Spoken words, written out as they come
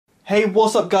Hey,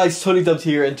 what's up guys, TotallyDubbed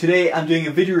here, and today I'm doing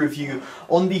a video review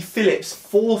on the Philips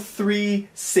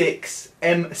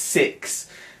 436M6.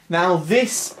 Now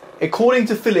this, according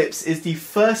to Philips, is the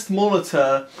first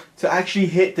monitor to actually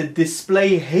hit the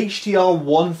display HDR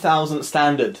 1000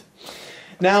 standard.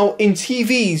 Now in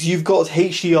TVs you've got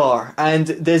HDR and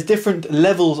there's different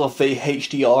levels of the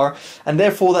HDR, and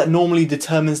therefore that normally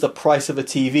determines the price of a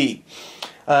TV.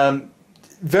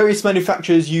 Various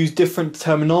manufacturers use different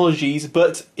terminologies,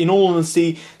 but in all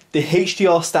honesty, the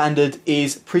HDR standard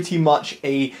is pretty much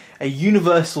a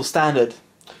universal standard.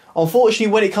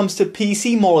 Unfortunately, when it comes to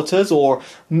PC monitors or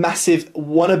massive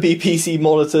wannabe PC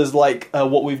monitors like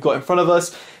what we've got in front of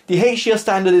us, the HDR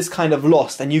standard is kind of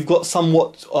lost, and you've got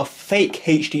somewhat of fake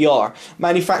HDR.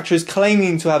 Manufacturers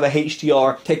claiming to have a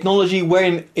HDR technology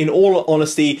wherein, in all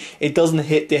honesty, it doesn't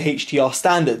hit the HDR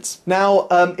standards. Now,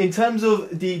 in terms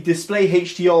of the display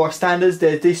HDR standards,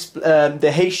 the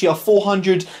HDR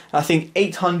 400, I think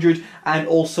 800, and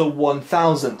also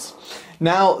 1000.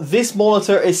 Now, this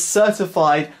monitor is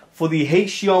certified for the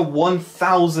HDR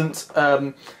 1000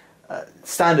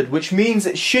 standard, which means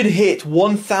it should hit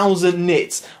 1000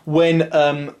 nits when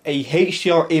a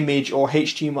HDR image or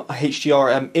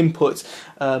HDR input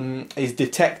is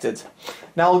detected.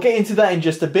 Now I'll get into that in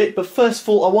just a bit, but first of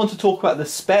all I want to talk about the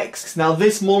specs. Now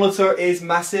this monitor is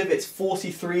massive, it's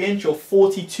 43 inch or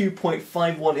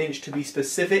 42.51 inch to be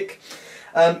specific.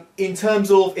 In terms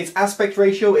of its aspect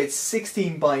ratio, it's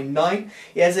 16:9.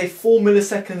 It has a 4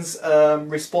 milliseconds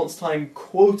response time,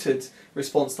 quoted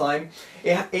response time.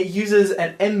 It uses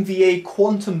an MVA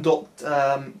quantum dot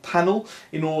panel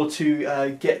in order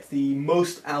to get the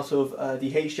most out of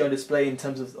the HDR display in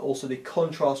terms of also the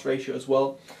contrast ratio as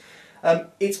well.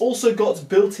 It's also got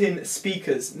built-in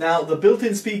speakers. Now the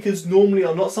built-in speakers normally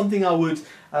are not something I would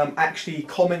actually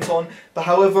comment on, but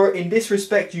however in this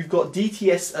respect you've got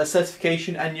DTS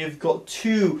certification and you've got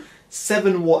two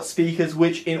 7-watt speakers,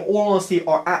 which in all honesty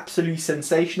are absolutely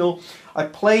sensational. I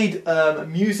played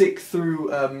music through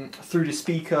the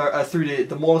speaker, through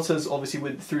the monitors,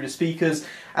 obviously through the speakers,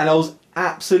 and I was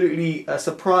absolutely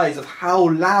surprised of how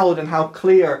loud and how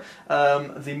clear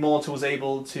the monitor was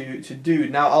able to do.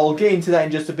 Now I'll get into that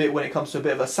in just a bit when it comes to a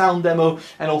bit of a sound demo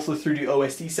and also through the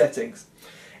OSD settings.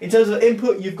 In terms of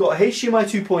input, you've got HDMI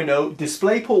 2.0,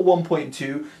 DisplayPort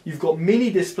 1.2, you've got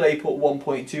Mini DisplayPort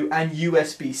 1.2 and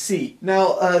USB-C.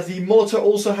 Now the monitor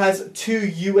also has two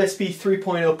USB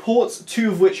 3.0 ports, two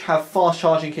of which have fast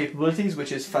charging capabilities,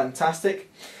 which is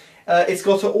fantastic. It's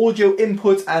got an audio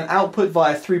input and output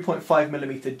via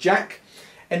 3.5mm jack.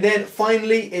 And then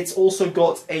finally it's also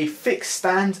got a fixed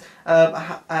stand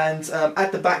and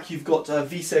at the back you've got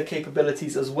VESA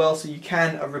capabilities as well, so you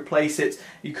can replace it,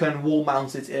 you can wall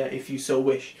mount it if you so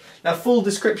wish. Now full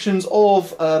descriptions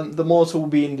of the monitor will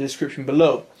be in the description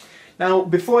below. Now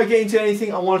before I get into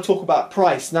anything I want to talk about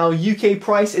price. Now UK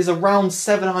price is around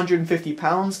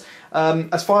 £750.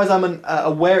 As far as I'm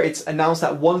aware, it's announced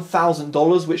at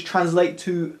 $1,000, which translates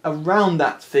to around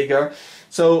that figure.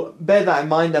 So bear that in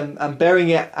mind. I'm bearing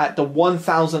it at the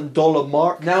 $1,000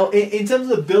 mark. Now in terms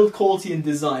of the build quality and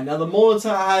design, now the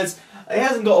monitor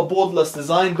hasn't got a borderless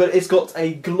design, but it's got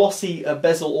a glossy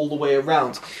bezel all the way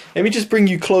around. Let me just bring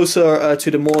you closer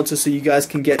to the monitor so you guys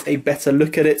can get a better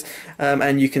look at it,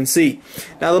 and you can see.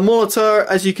 Now the monitor,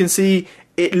 as you can see,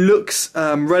 it looks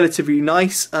relatively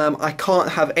nice. I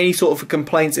can't have any sort of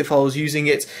complaints if I was using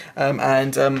it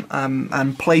and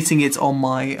placing it on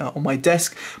my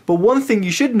desk. But one thing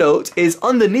you should note is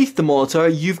underneath the monitor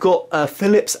you've got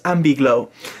Philips AmbiGlow.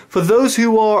 For those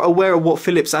who are aware of what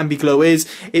Philips AmbiGlow is,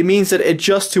 it means that it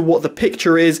adjusts to what the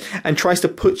picture is and tries to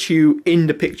put you in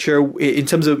the picture in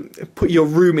terms of put your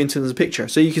room into the picture.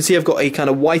 So you can see I've got a kind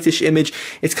of whitish image.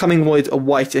 It's coming with a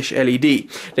whitish LED. The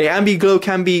AmbiGlow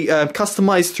can be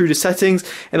customized through the settings,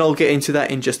 and I'll get into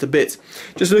that in just a bit.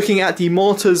 Just looking at the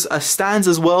monitor's stands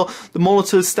as well, the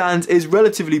monitor's stand is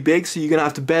relatively big, so you're going to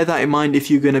have to bear that in mind if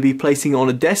you're going to be placing it on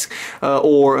a desk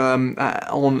or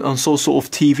on some sort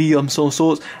of TV of some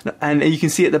sort. And you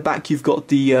can see at the back you've got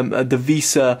the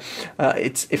VESA.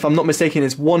 It's, if I'm not mistaken,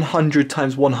 it's 100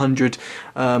 × 100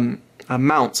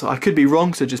 mount. So I could be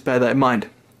wrong, so just bear that in mind.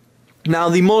 Now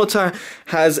the monitor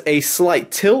has a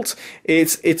slight tilt.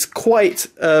 It's quite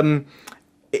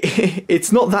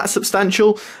it's not that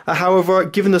substantial. However,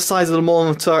 given the size of the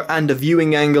monitor and the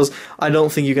viewing angles, I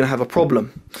don't think you're going to have a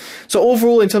problem. So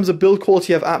overall, in terms of build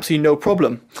quality, I have absolutely no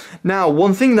problem. Now,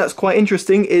 one thing that's quite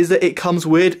interesting is that it comes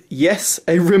with, yes,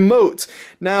 a remote.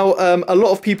 Now, a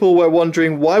lot of people were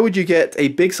wondering, why would you get a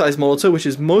big size monitor, which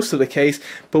is most of the case,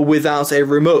 but without a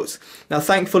remote? Now,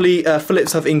 thankfully,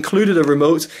 Philips have included a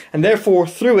remote, and therefore,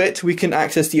 through it, we can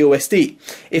access the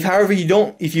OSD. However,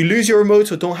 if you lose your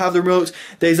remote or don't have the remote,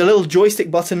 there's a little joystick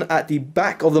button at the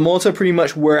back of the monitor, pretty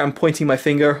much where I'm pointing my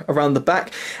finger around the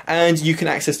back, and you can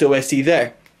access the OSD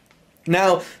there.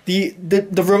 Now, the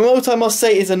remote, I must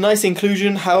say, is a nice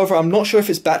inclusion. However, I'm not sure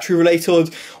if it's battery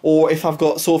related or if I've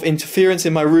got sort of interference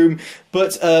in my room,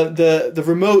 but the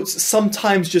remotes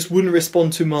sometimes just wouldn't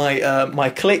respond to my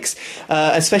my clicks,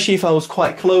 especially if I was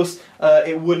quite close.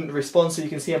 It wouldn't respond. So you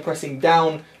can see I'm pressing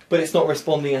down, but it's not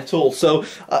responding at all. So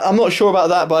I'm not sure about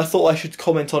that, but I thought I should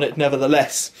comment on it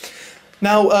nevertheless.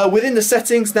 Now, within the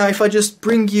settings, now if I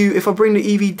bring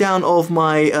the EV down of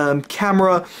my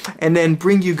camera and then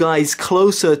bring you guys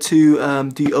closer to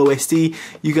the OSD,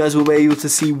 you guys will be able to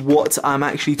see what I'm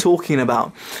actually talking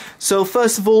about. So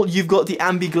first of all, you've got the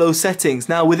Ambiglow settings.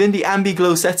 Now, within the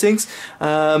Ambiglow settings,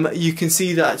 you can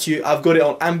see that I've got it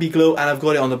on Ambiglow and I've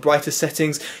got it on the brightest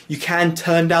settings. You can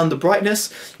turn down the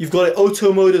brightness. You've got it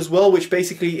auto mode as well, which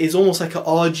basically is almost like a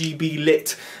RGB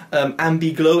lit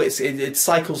Ambiglow. It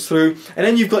cycles through. And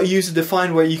then you've got user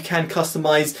defined, where you can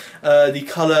customize the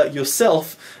color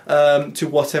yourself to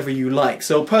whatever you like.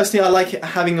 So personally, I like it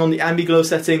having on the Ambiglow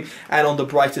setting and on the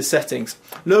brightest settings.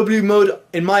 Low blue mode,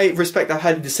 in my respect, I've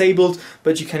had it disabled,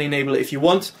 but you can enable it if you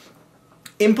want.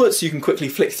 Inputs, you can quickly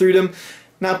flick through them.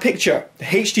 Now picture, the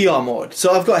HDR mode.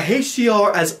 So I've got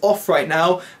HDR as off right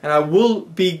now, and I will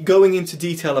be going into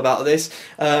detail about this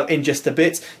in just a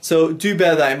bit, so do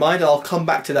bear that in mind. I'll come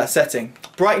back to that setting.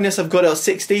 Brightness, I've got it at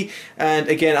 60, and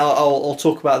again I'll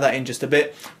talk about that in just a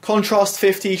bit. Contrast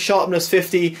 50, sharpness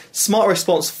 50, smart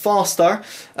response faster,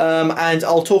 and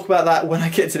I'll talk about that when I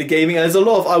get to the gaming. And there's a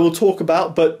lot I will talk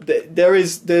about, but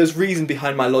there's reason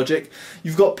behind my logic.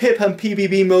 You've got PIP and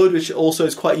PBB mode, which also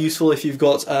is quite useful if you've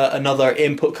got another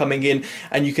input coming in,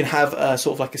 and you can have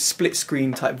sort of like a split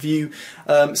screen type view.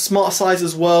 Smart size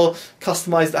as well,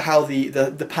 customized how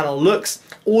the panel looks.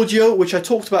 Audio, which I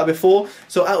talked about before.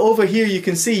 So over here you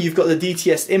can see you've got the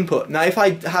DTS input. Now if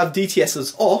I have DTS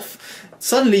as off,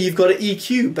 suddenly you've got an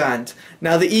EQ band.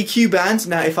 Now the EQ band,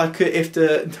 now if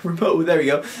the remote, there we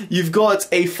go, you've got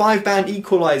a 5-band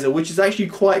equalizer, which is actually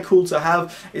quite cool to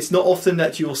have. It's not often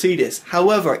that you will see this.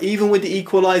 However, even with the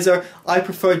equalizer, I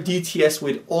prefer DTS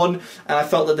with on, and I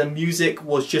felt that the music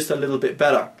was just a little bit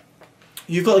better.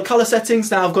 You've got the color settings.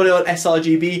 Now I've got it on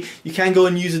sRGB. You can go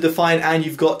and user define, and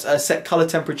you've got set color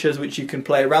temperatures which you can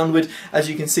play around with. As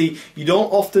you can see, you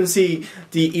don't often see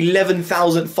the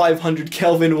 11,500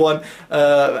 Kelvin one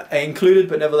included,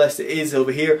 but nevertheless it is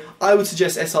over here. I would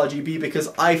suggest sRGB because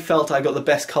I felt I got the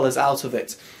best colors out of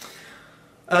it.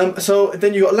 So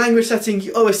then you've got language settings,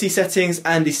 OSD settings,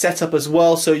 and the setup as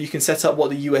well. So you can set up what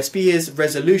the USB is,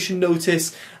 resolution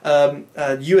notice,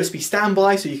 USB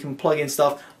standby, so you can plug in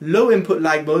stuff, low input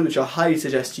lag mode, which I highly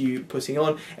suggest you putting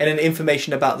on, and then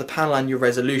information about the panel and your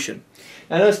resolution.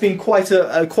 I know it's been quite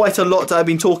a lot that I've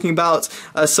been talking about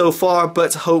so far,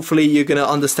 but hopefully you're going to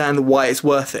understand why it's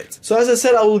worth it. So as I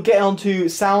said, I will get onto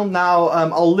sound now.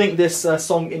 I'll link this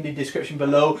song in the description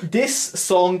below. This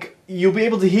song, you'll be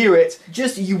able to hear it,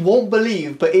 just you won't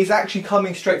believe, but it's actually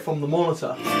coming straight from the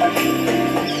monitor.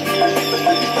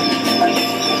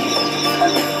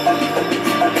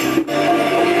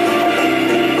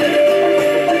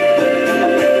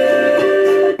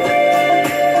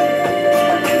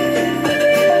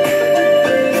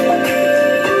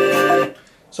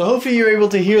 So hopefully you're able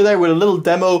to hear there with a little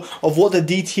demo of what the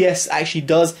DTS actually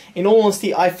does. In all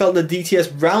honesty, I felt the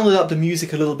DTS rounded up the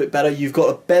music a little bit better. You've got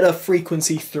a better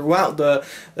frequency throughout the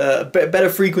better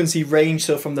frequency range.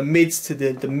 So from the mids to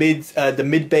the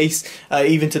mid bass,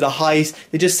 even to the highs,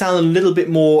 they just sound a little bit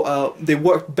more. They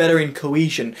work better in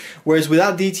cohesion. Whereas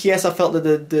without DTS, I felt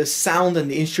that the sound and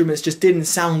the instruments just didn't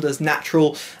sound as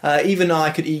natural. Even though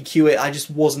I could EQ it, I just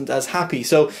wasn't as happy.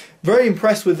 So very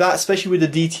impressed with that, especially with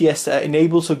the DTS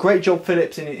enabled. So great job,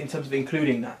 Philips, in terms of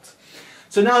including that.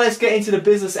 So now let's get into the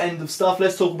business end of stuff.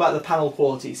 Let's talk about the panel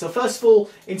quality. So first of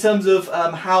all, in terms of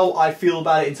how I feel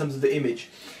about it in terms of the image.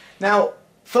 Now,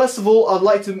 first of all, I'd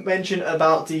like to mention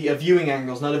about the viewing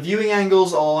angles. Now, the viewing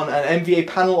angles on an NVA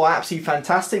panel are absolutely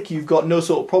fantastic. You've got no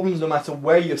sort of problems no matter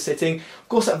where you're sitting. Of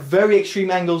course, at very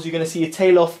extreme angles, you're going to see a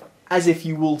tail off as if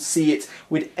you will see it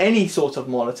with any sort of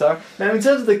monitor. Now in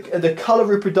terms of the color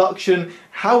reproduction,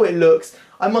 how it looks,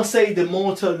 I must say the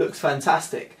monitor looks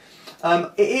fantastic.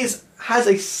 It has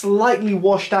a slightly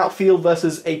washed out feel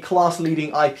versus a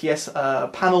class-leading IPS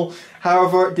panel.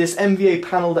 However, this MVA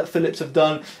panel that Philips have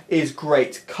done is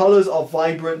great. Colors are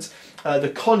vibrant.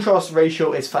 The contrast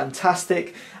ratio is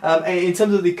fantastic. And in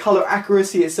terms of the color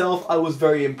accuracy itself, I was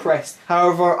very impressed.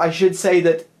 However, I should say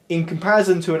that in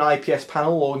comparison to an IPS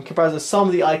panel, or in comparison to some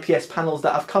of the IPS panels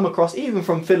that I've come across, even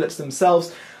from Philips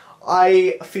themselves,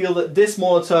 I feel that this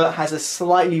monitor has a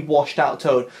slightly washed out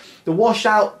tone. The washed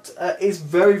out is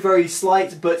very, very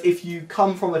slight, but if you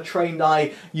come from a trained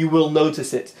eye, you will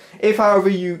notice it. If, however,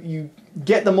 you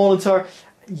get the monitor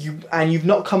and you've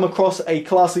not come across a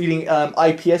class-leading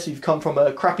IPS, you've come from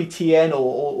a crappy TN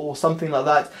or something like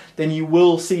that, then you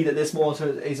will see that this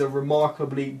monitor is a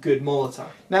remarkably good monitor.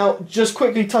 Now, just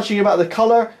quickly touching about the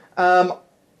color,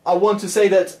 I want to say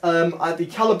that at the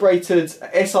calibrated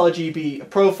sRGB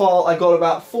profile, I got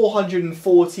about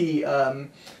 440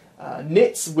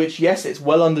 nits, which, yes, it's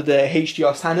well under the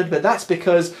HDR standard, but that's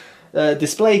because the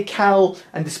display calibrator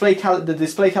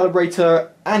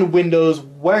and Windows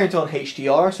weren't on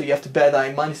HDR, so you have to bear that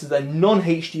in mind. This is a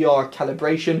non-HDR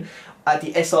calibration at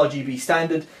the sRGB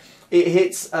standard. It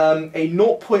hits a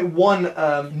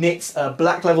 0.1 nits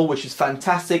black level, which is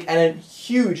fantastic, and a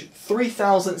huge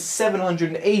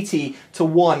 3,780 to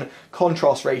 1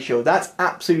 contrast ratio. That's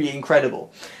absolutely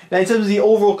incredible. Now, in terms of the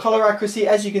overall color accuracy,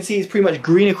 as you can see, it's pretty much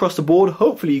green across the board.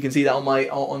 Hopefully, you can see that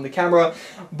on the camera.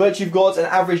 But you've got an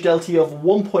average delta of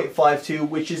 1.52,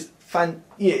 which is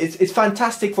it's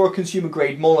fantastic for a consumer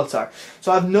grade monitor.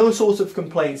 So I have no sort of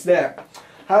complaints there.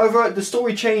 However, the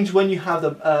story changed when you have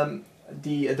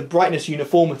the brightness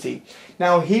uniformity.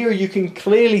 Now here you can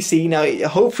clearly see, now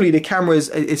hopefully the camera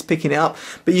is picking it up,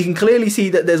 but you can clearly see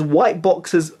that there's white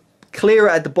boxes clearer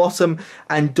at the bottom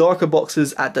and darker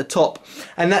boxes at the top,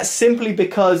 and that's simply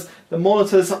because the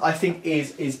monitors, I think,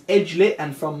 is edge lit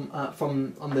and from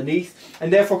underneath,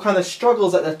 and therefore kind of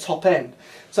struggles at the top end.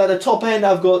 So at the top end,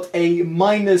 I've got a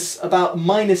about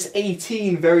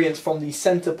 -18 variance from the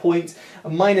center point, a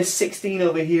 -16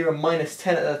 over here, and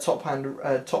 -10 at the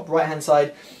top right hand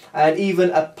side, and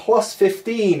even a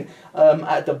 +15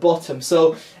 at the bottom.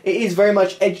 So it is very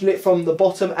much edge lit from the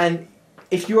bottom, and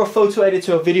if you're a photo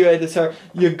editor or video editor,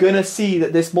 you're gonna see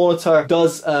that this monitor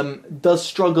does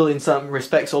struggle in some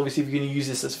respects. Obviously, if you're gonna use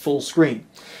this as full screen.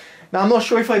 Now, I'm not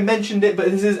sure if I mentioned it,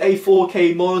 but this is a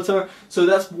 4K monitor, so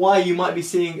that's why you might be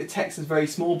seeing the text is very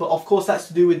small, but of course that's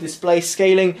to do with display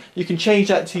scaling. You can change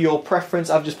that to your preference.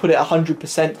 I've just put it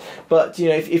 100%, but you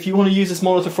know, if you want to use this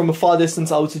monitor from a far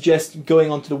distance, I would suggest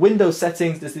going onto the Windows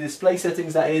settings, there's the display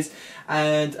settings that is,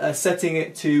 and setting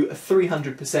it to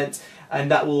 300%,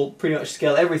 and that will pretty much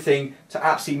scale everything to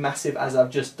absolutely massive, as I've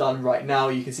just done right now.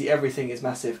 You can see everything is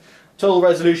massive. Total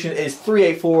resolution is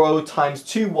 3840 ×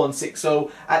 2160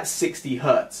 at 60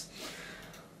 Hz.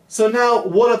 So now,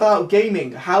 what about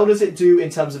gaming? How does it do in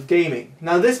terms of gaming?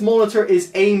 Now, this monitor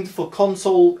is aimed for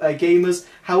console gamers.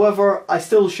 However, I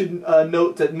still should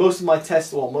note that most of my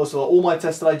tests, well, all my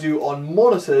tests that I do on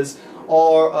monitors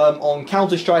are on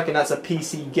Counter-Strike, and that's a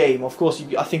PC game. Of course,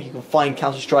 I think you can find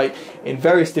Counter-Strike in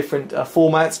various different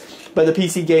formats, but the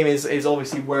PC game is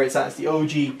obviously where it's at. It's the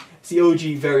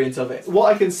OG variant of it.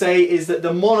 What I can say is that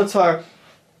the monitor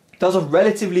does a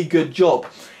relatively good job.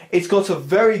 It's got a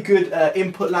very good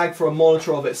input lag for a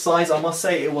monitor of its size. I must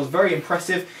say it was very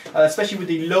impressive, especially with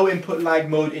the low input lag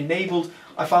mode enabled.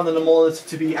 I found the monitor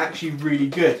to be actually really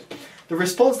good. The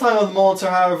response time of the monitor,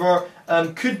 however,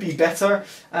 could be better,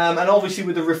 and obviously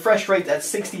with the refresh rate at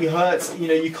 60 Hz, you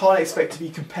know, you can't expect to be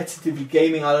competitively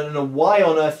gaming. I don't know why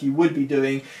on earth you would be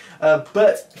doing,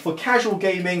 but for casual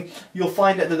gaming, you'll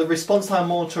find that the response time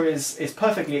monitor is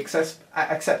perfectly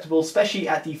acceptable, especially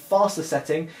at the faster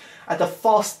setting. At the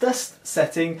fastest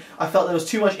setting, I felt there was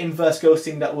too much inverse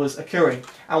ghosting that was occurring,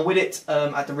 and with it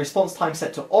at the response time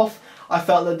set to off, I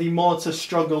felt that the monitor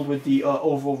struggled with the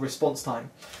overall response time.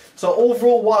 So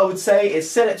overall, what I would say is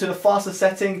set it to the faster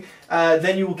setting,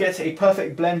 then you will get a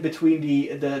perfect blend between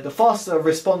the faster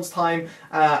response time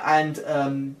and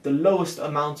the lowest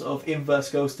amount of inverse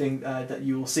ghosting that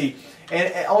you will see.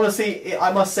 And honestly,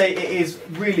 I must say it is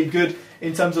really good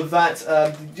in terms of that.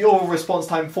 The overall response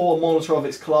time for a monitor of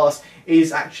its class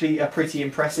is actually pretty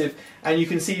impressive, and you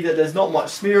can see that there's not much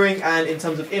smearing, and in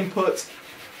terms of input,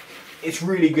 it's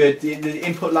really good. The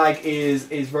input lag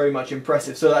is very much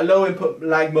impressive. So that low input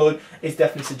lag mode is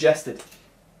definitely suggested.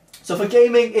 So for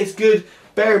gaming, it's good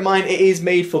bear in mind it is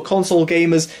made for console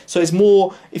gamers, so it's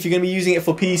more if you're going to be using it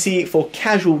for PC, for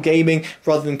casual gaming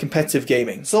rather than competitive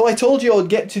gaming. So I told you I'd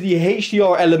get to the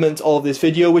HDR element of this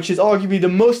video, which is arguably the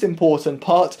most important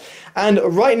part. And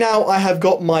right now I have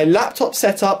got my laptop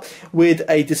set up with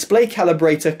a display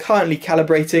calibrator currently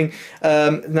calibrating.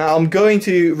 Now I'm going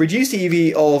to reduce the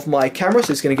EV of my camera,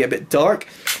 so it's going to get a bit dark.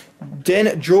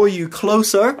 Then draw you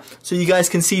closer so you guys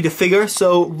can see the figure.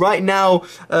 So right now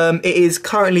it is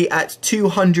currently at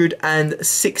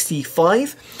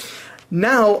 265.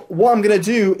 Now what I'm going to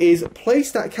do is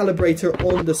place that calibrator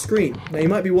on the screen. Now you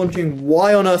might be wondering,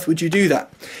 why on earth would you do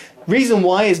that? Reason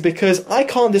why is because I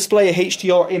can't display a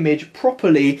HDR image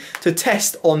properly to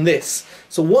test on this.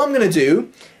 So what I'm going to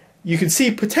do, you can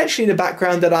see potentially in the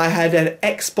background that I had an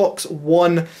Xbox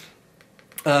One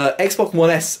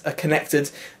S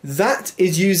connected. That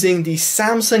is using the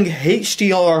Samsung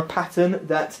HDR pattern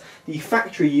that the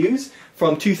factory used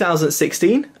from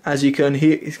 2016, as you can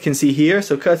see here.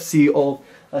 So courtesy of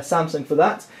Samsung for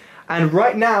that. And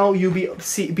right now you'll be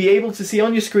able to see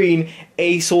on your screen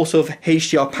a sort of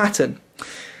HDR pattern.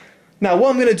 Now what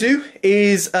I'm going to do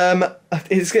is,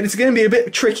 it's going to be a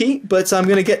bit tricky, but I'm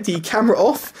going to get the camera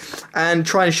off and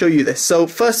try and show you this. So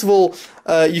first of all,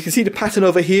 you can see the pattern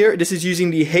over here. This is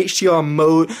using the HDR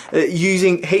mode,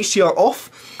 using HDR off,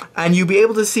 and you'll be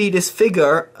able to see this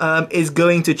figure is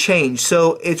going to change.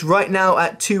 So it's right now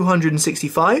at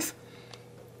 265.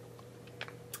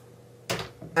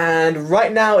 And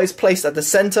right now it's placed at the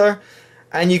center,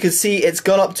 and you can see it's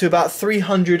gone up to about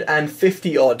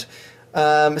 350 odd.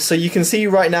 So you can see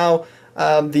right now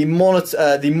the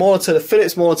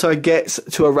Philips monitor gets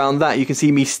to around that. You can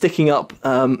see me sticking up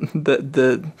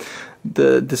the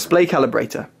display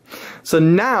calibrator. So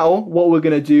now what we're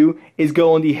going to do is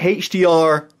go on the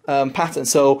HDR pattern.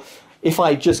 So if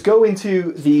I just go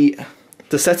into the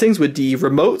settings with the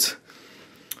remote,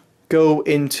 go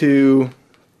into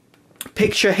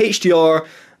Picture HDR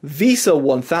VESA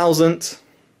 1000,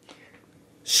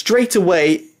 straight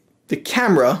away the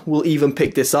camera will even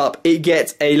pick this up. It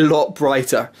gets a lot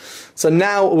brighter. So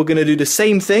now we're going to do the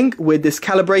same thing with this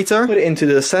calibrator. Put it into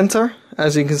the center,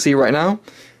 as you can see right now.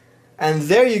 And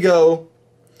there you go.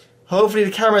 Hopefully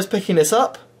the camera is picking this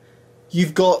up.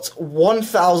 You've got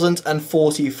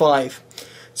 1045.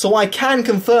 So I can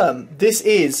confirm this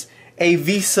is a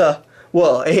VESA,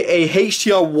 well, a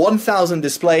HDR 1000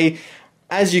 display,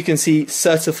 as you can see,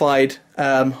 certified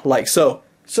like so.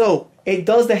 So it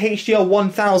does the HDR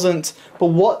 1000, but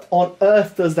what on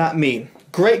earth does that mean?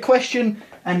 Great question,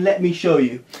 and let me show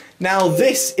you. Now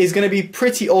this is going to be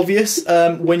pretty obvious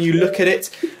when you look at it,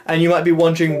 and you might be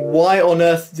wondering, why on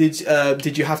earth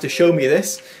did you have to show me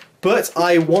this? But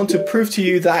I want to prove to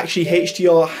you that actually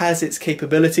HDR has its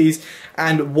capabilities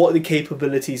and what the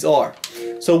capabilities are.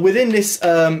 So within this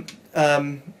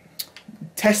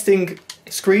testing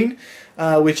screen,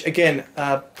 which again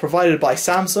provided by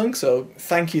Samsung, so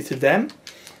thank you to them,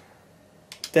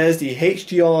 there's the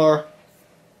HDR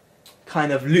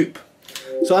kind of loop.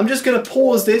 So I'm just going to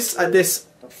pause this at this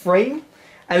frame,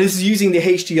 and this is using the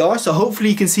HDR, so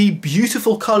hopefully you can see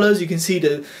beautiful colors. You can see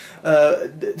the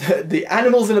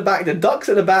animals in the back, the ducks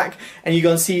at the back, and you're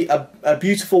going to see a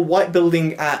beautiful white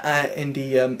building in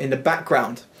the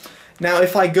background. Now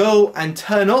if I go and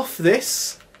turn off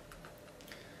this,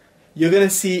 you're going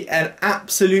to see an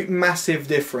absolute massive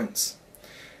difference.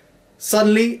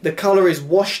 Suddenly the color is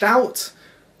washed out,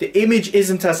 the image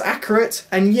isn't as accurate,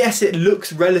 and yes, it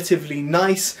looks relatively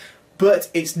nice, but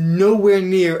it's nowhere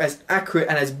near as accurate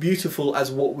and as beautiful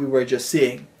as what we were just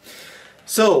seeing.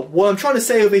 So what I'm trying to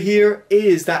say over here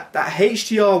is that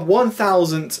HDR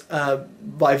 1000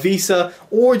 by VESA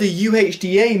or the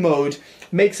UHDA mode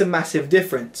makes a massive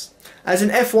difference. As an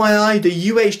FYI, the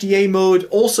UHDA mode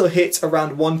also hits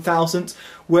around 1000,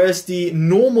 whereas the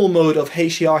normal mode of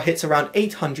HDR hits around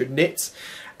 800 nits,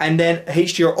 and then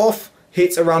HDR off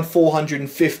hits around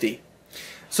 450.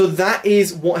 So that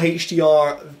is what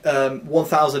HDR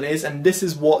 1000 is, and this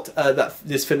is what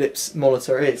this Philips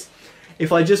monitor is.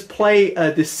 If I just play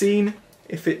this scene,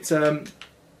 if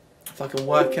I can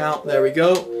work out, there we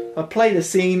go. I play the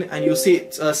scene, and you'll see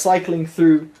it cycling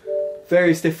through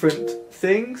various different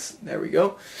things. There we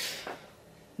go.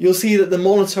 You'll see that the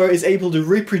monitor is able to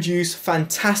reproduce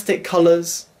fantastic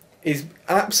colors, is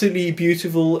absolutely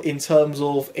beautiful in terms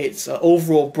of its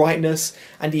overall brightness,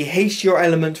 and the HDR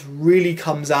element really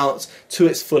comes out to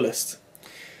its fullest.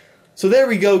 So there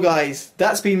we go, guys.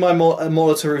 That's been my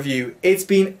monitor review. It's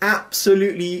been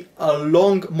absolutely a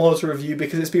long monitor review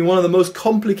because it's been one of the most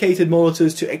complicated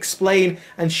monitors to explain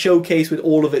and showcase with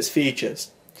all of its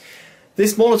features.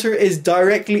 This monitor is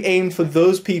directly aimed for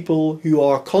those people who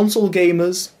are console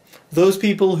gamers, those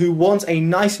people who want a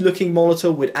nice looking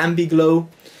monitor with ambi-glow,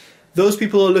 those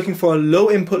people who are looking for a low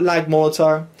input lag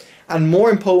monitor, and more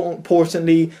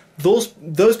importantly,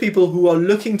 those people who are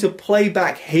looking to play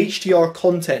back HDR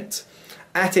content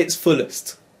at its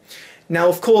fullest. Now,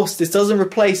 of course, this doesn't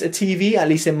replace a TV, at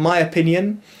least in my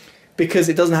opinion, because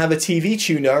it doesn't have a TV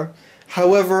tuner.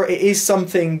 However, it is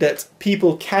something that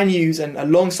people can use, and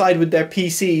alongside with their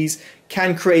PCs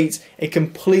can create a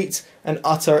complete and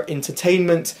utter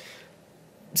entertainment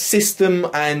system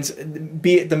and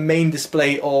be it the main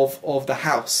display of the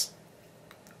house.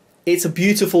 It's a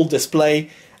beautiful display,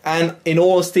 and in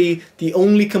honesty, the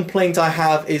only complaint I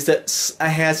have is that it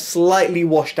has slightly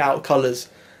washed out colors,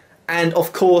 and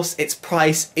of course its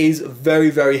price is very,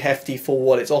 very hefty for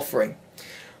what it's offering.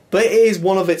 But it is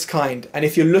one of its kind, and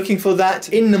if you're looking for that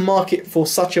in the market for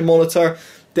such a monitor,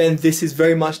 then this is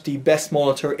very much the best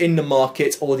monitor in the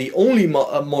market, or the only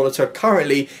monitor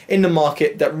currently in the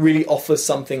market that really offers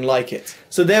something like it.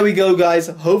 So there we go, guys.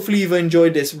 Hopefully you've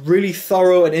enjoyed this really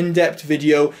thorough and in-depth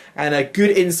video and a good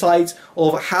insight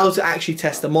of how to actually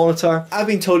test the monitor. I've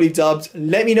been Totally Dubbed.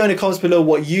 Let me know in the comments below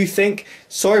what you think.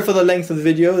 Sorry for the length of the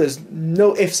video. There's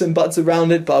no ifs and buts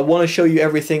around it, but I want to show you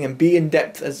everything and be in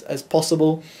depth as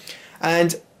possible.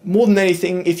 And more than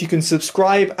anything, if you can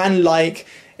subscribe and like,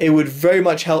 it would very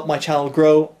much help my channel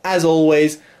grow. As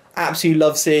always, absolutely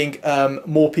love seeing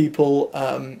more people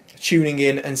tuning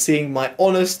in and seeing my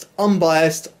honest,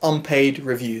 unbiased, unpaid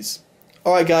reviews.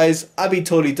 Alright guys, I've been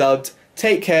Totally Dubbed.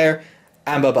 Take care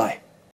and bye bye.